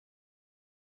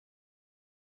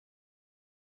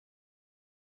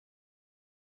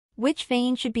Which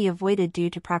vein should be avoided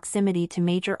due to proximity to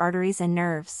major arteries and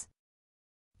nerves?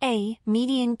 A.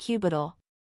 Median cubital.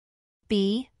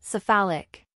 B.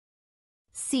 Cephalic.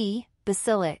 C.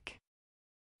 Basilic.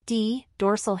 D.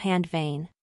 Dorsal hand vein.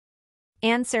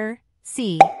 Answer: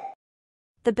 C.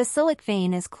 The basilic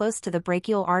vein is close to the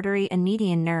brachial artery and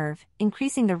median nerve,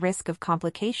 increasing the risk of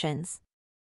complications.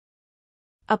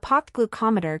 A popped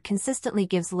glucometer consistently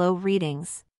gives low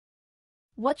readings.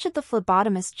 What should the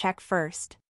phlebotomist check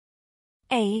first?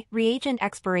 A. Reagent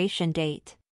expiration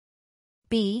date.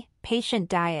 B. Patient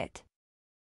diet.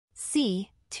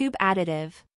 C. Tube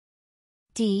additive.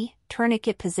 D.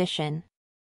 Tourniquet position.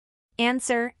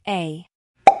 Answer: A.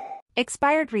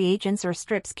 Expired reagents or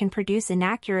strips can produce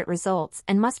inaccurate results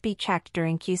and must be checked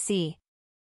during QC.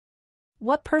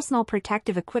 What personal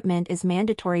protective equipment is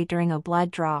mandatory during a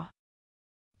blood draw?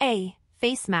 A.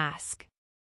 Face mask.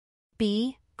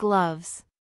 B. Gloves.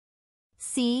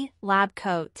 C. Lab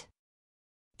coat.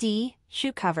 D.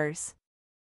 Shoe covers.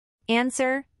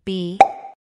 Answer: B.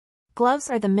 Gloves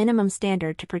are the minimum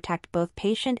standard to protect both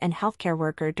patient and healthcare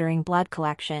worker during blood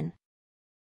collection.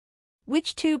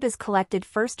 Which tube is collected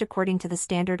first according to the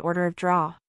standard order of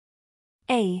draw?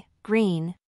 A.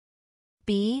 Green.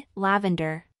 B.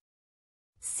 Lavender.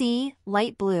 C.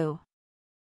 Light blue.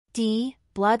 D.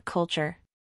 Blood culture.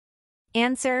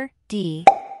 Answer: D.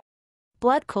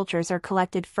 Blood cultures are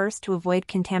collected first to avoid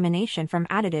contamination from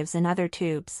additives in other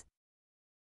tubes.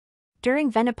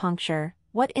 During venipuncture,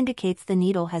 what indicates the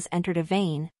needle has entered a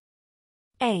vein?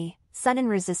 A. Sudden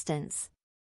resistance.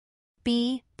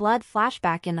 B. Blood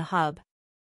flashback in the hub.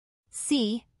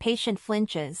 C. Patient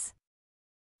flinches.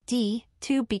 D.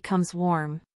 Tube becomes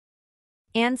warm.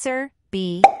 Answer: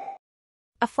 B.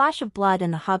 A flash of blood in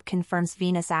the hub confirms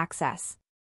venous access.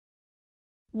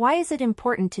 Why is it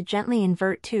important to gently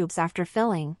invert tubes after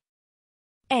filling?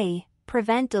 A.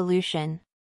 Prevent dilution.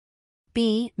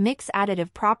 B. Mix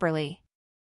additive properly.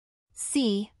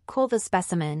 C. Cool the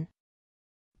specimen.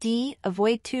 D.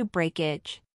 Avoid tube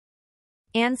breakage.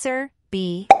 Answer: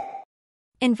 B.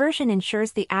 Inversion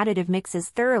ensures the additive mixes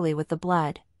thoroughly with the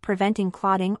blood, preventing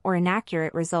clotting or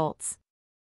inaccurate results.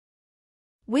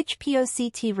 Which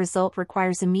POCT result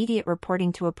requires immediate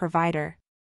reporting to a provider?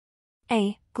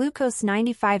 A. Glucose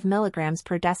 95 mg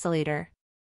per deciliter.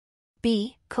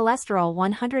 B. Cholesterol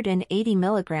 180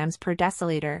 mg per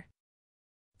deciliter.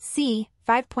 C.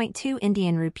 5.2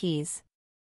 Indian rupees.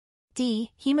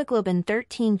 D. Hemoglobin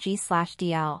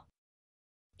 13G/DL.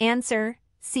 Answer: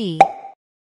 C.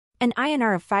 An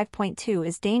INR of 5.2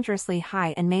 is dangerously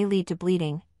high and may lead to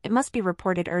bleeding. It must be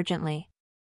reported urgently.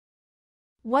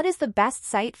 What is the best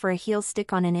site for a heel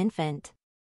stick on an infant?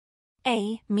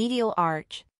 A. Medial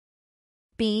arch.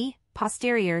 B.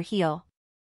 Posterior heel.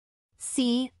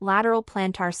 C. Lateral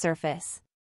plantar surface.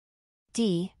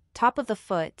 D. Top of the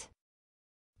foot.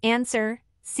 Answer: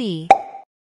 C.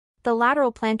 The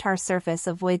lateral plantar surface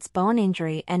avoids bone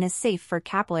injury and is safe for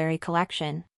capillary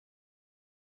collection.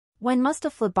 When must a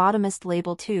phlebotomist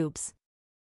label tubes?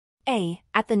 A.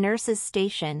 At the nurse's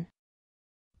station.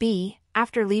 B.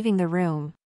 After leaving the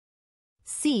room.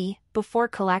 C. Before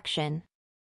collection.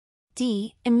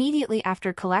 D. Immediately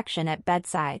after collection at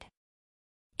bedside.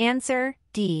 Answer: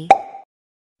 D.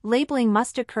 Labeling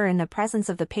must occur in the presence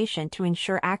of the patient to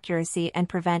ensure accuracy and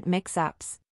prevent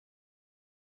mix-ups.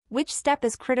 Which step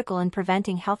is critical in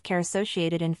preventing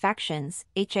healthcare-associated infections,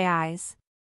 HAIs?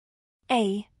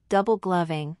 A. Double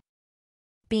gloving.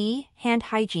 B. Hand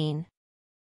hygiene.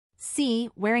 C.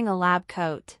 Wearing a lab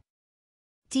coat.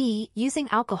 D. Using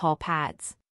alcohol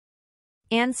pads.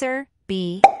 Answer: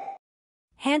 B.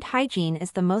 Hand hygiene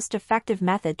is the most effective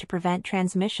method to prevent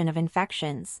transmission of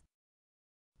infections.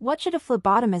 What should a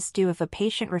phlebotomist do if a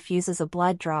patient refuses a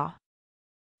blood draw?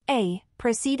 A.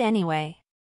 Proceed anyway.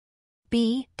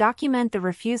 B. Document the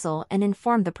refusal and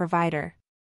inform the provider.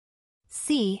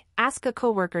 C. Ask a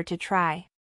coworker to try.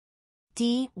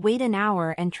 D. Wait an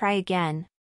hour and try again.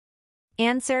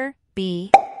 Answer: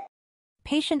 B.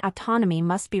 Patient autonomy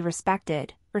must be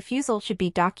respected. Refusal should be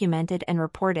documented and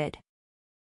reported.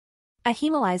 A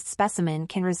hemolyzed specimen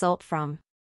can result from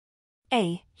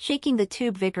A. Shaking the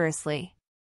tube vigorously.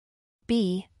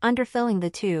 B. Underfilling the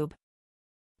tube.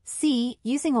 C.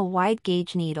 Using a wide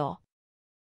gauge needle.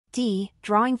 D.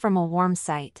 Drawing from a warm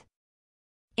site.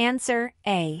 Answer: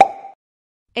 A.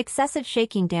 Excessive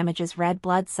shaking damages red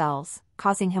blood cells,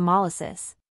 causing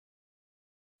hemolysis.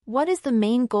 What is the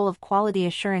main goal of quality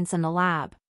assurance in the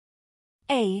lab?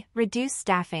 A. Reduce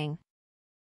staffing.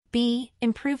 B.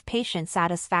 Improve patient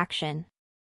satisfaction.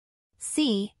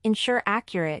 C. Ensure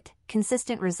accurate,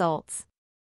 consistent results.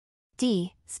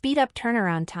 D. Speed up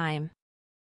turnaround time.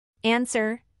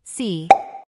 Answer: C.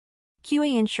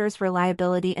 QA ensures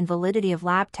reliability and validity of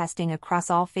lab testing across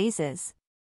all phases.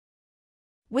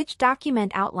 Which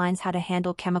document outlines how to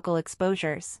handle chemical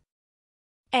exposures?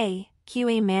 A.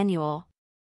 QA Manual.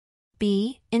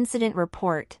 B. Incident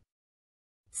Report.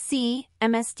 C.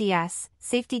 MSDS,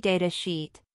 Safety Data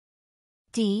Sheet.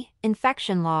 D.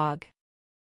 Infection Log.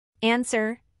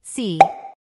 Answer, C.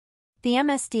 The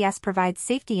MSDS provides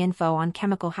safety info on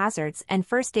chemical hazards and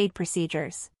first aid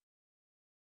procedures.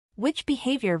 Which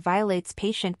behavior violates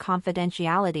patient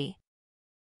confidentiality?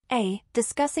 A.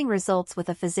 Discussing results with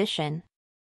a physician.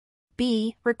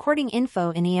 B. Recording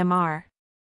info in EMR.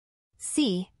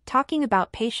 C. Talking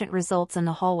about patient results in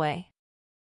the hallway.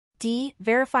 D.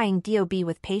 Verifying DOB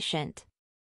with patient.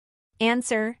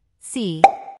 Answer, C.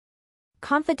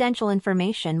 Confidential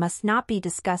information must not be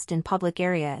discussed in public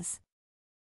areas.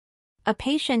 A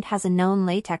patient has a known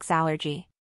latex allergy.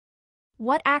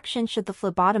 What action should the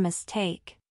phlebotomist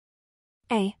take?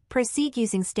 A. Proceed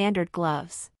using standard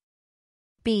gloves.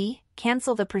 B.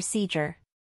 Cancel the procedure.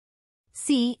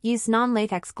 C. Use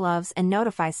non-latex gloves and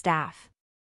notify staff.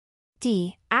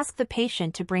 D. Ask the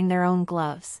patient to bring their own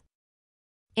gloves.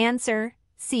 Answer,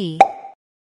 C.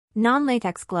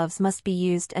 Non-latex gloves must be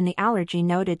used and the allergy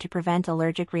noted to prevent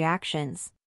allergic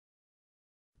reactions.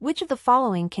 Which of the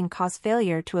following can cause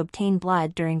failure to obtain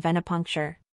blood during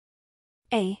venipuncture?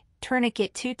 A.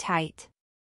 Tourniquet too tight.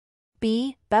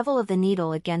 B. Bevel of the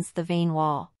needle against the vein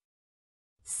wall.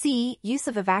 C. Use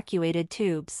of evacuated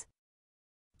tubes.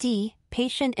 D.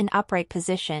 Patient in upright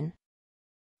position.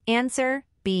 Answer,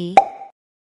 B.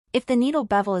 If the needle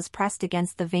bevel is pressed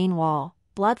against the vein wall,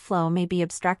 blood flow may be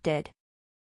obstructed.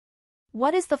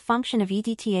 What is the function of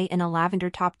EDTA in a lavender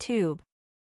top tube?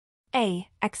 A.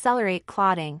 Accelerate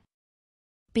clotting.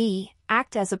 B.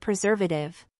 Act as a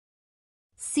preservative.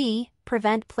 C.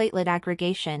 Prevent platelet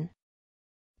aggregation.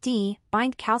 D.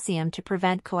 Bind calcium to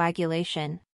prevent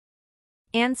coagulation.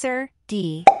 Answer,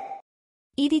 D.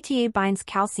 EDTA binds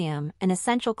calcium, an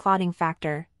essential clotting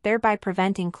factor, thereby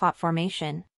preventing clot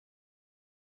formation.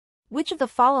 Which of the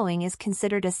following is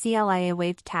considered a CLIA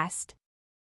waived test?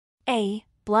 A.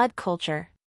 Blood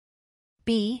culture.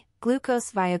 B.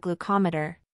 Glucose via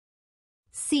glucometer.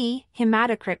 C.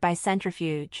 Hematocrit by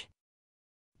centrifuge.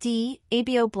 D.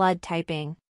 ABO blood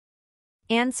typing.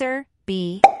 Answer,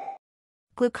 B.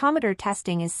 Glucometer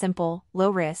testing is simple, low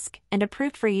risk, and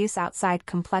approved for use outside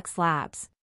complex labs.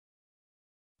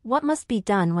 What must be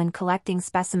done when collecting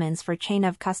specimens for chain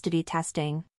of custody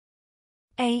testing?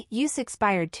 A. Use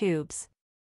expired tubes.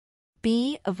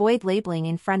 B. Avoid labeling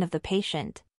in front of the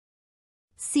patient.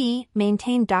 C.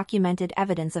 Maintain documented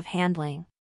evidence of handling.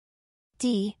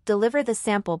 D. Deliver the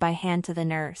sample by hand to the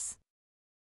nurse.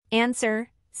 Answer,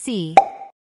 C.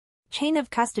 Chain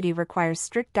of custody requires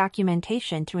strict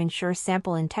documentation to ensure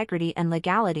sample integrity and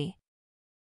legality.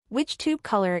 Which tube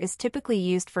color is typically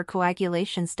used for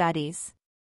coagulation studies?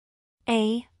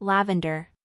 A. Lavender.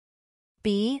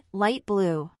 B. Light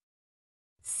blue.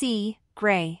 C.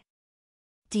 Gray.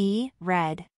 D.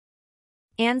 Red.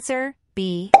 Answer,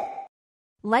 B.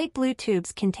 Light blue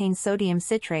tubes contain sodium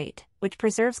citrate, which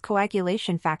preserves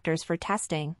coagulation factors for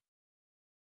testing.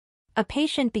 A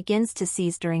patient begins to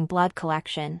seize during blood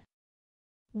collection.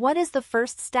 What is the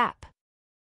first step?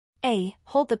 A.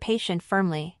 Hold the patient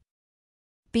firmly.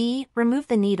 B. Remove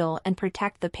the needle and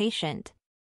protect the patient.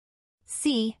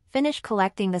 C. Finish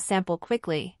collecting the sample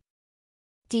quickly.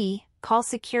 D. Call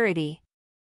security.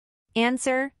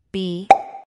 Answer, B.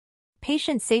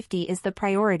 Patient safety is the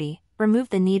priority. Remove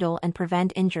the needle and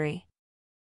prevent injury.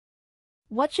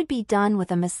 What should be done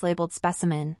with a mislabeled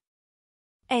specimen?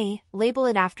 A. Label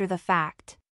it after the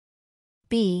fact.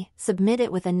 B. Submit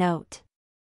it with a note.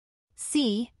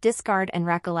 C. Discard and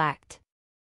recollect.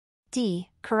 D.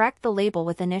 Correct the label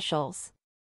with initials.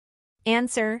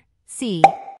 Answer, C.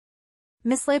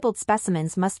 Mislabeled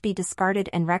specimens must be discarded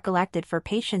and recollected for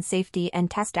patient safety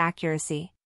and test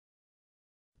accuracy.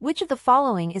 Which of the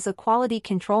following is a quality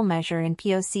control measure in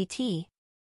POCT?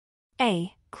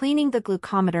 A. Cleaning the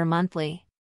glucometer monthly.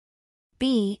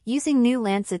 B. Using new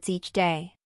lancets each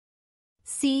day.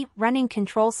 C. Running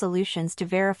control solutions to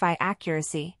verify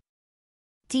accuracy.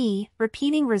 D.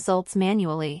 Repeating results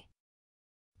manually.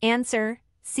 Answer,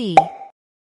 C.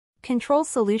 Control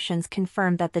solutions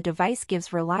confirm that the device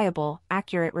gives reliable,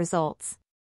 accurate results.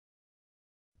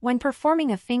 When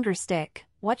performing a finger stick,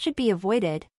 what should be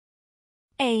avoided?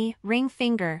 A. Ring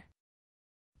finger.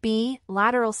 B.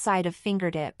 Lateral side of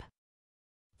fingertip.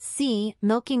 C.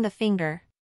 Milking the finger.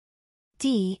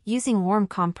 D. Using warm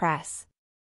compress.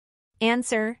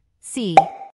 Answer, C.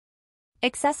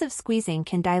 Excessive squeezing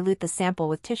can dilute the sample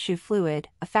with tissue fluid,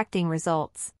 affecting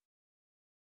results.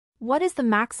 What is the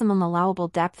maximum allowable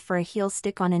depth for a heel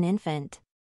stick on an infant?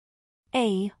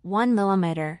 A. 1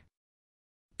 mm.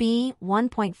 B.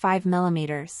 1.5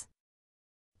 mm.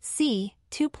 C.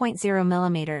 2.0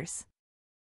 mm.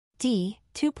 D.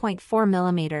 2.4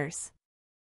 mm.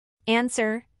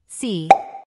 Answer: C.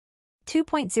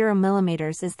 2.0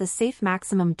 mm is the safe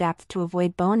maximum depth to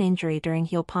avoid bone injury during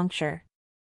heel puncture.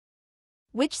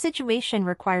 Which situation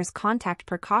requires contact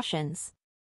precautions?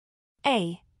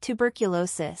 A.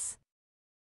 Tuberculosis.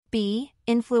 B.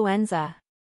 Influenza.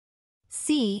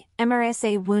 C.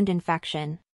 MRSA wound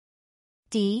infection.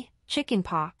 D.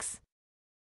 Chickenpox.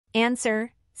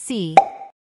 Answer: C.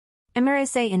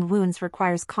 MRSA in wounds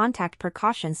requires contact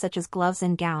precautions such as gloves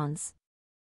and gowns.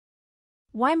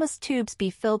 Why must tubes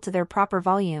be filled to their proper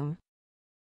volume?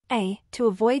 A. To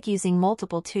avoid using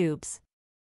multiple tubes.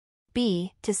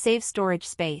 B. To save storage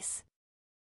space.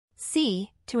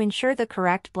 C. To ensure the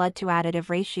correct blood-to-additive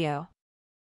ratio.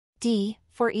 D.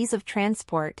 For ease of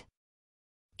transport.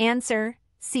 Answer: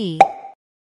 C.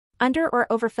 Under- or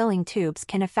overfilling tubes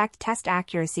can affect test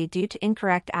accuracy due to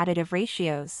incorrect additive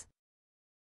ratios.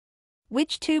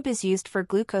 Which tube is used for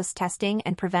glucose testing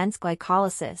and prevents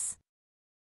glycolysis?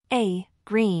 A.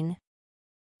 Green.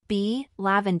 B.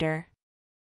 Lavender.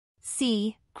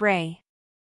 C. Gray.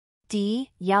 D.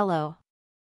 Yellow.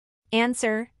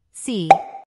 Answer: C.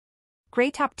 Gray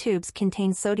top tubes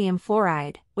contain sodium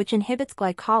fluoride, which inhibits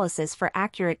glycolysis for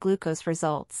accurate glucose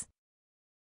results.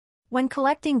 When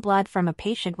collecting blood from a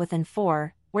patient within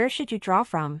 4, where should you draw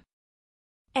from?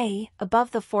 A.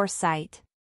 Above the 4 site.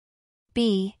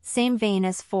 B. Same vein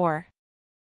as 4.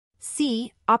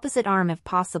 C. Opposite arm if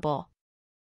possible.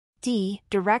 D.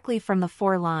 Directly from the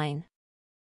 4 line.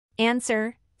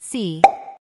 Answer: C.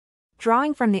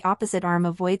 Drawing from the opposite arm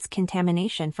avoids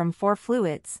contamination from 4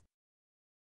 fluids.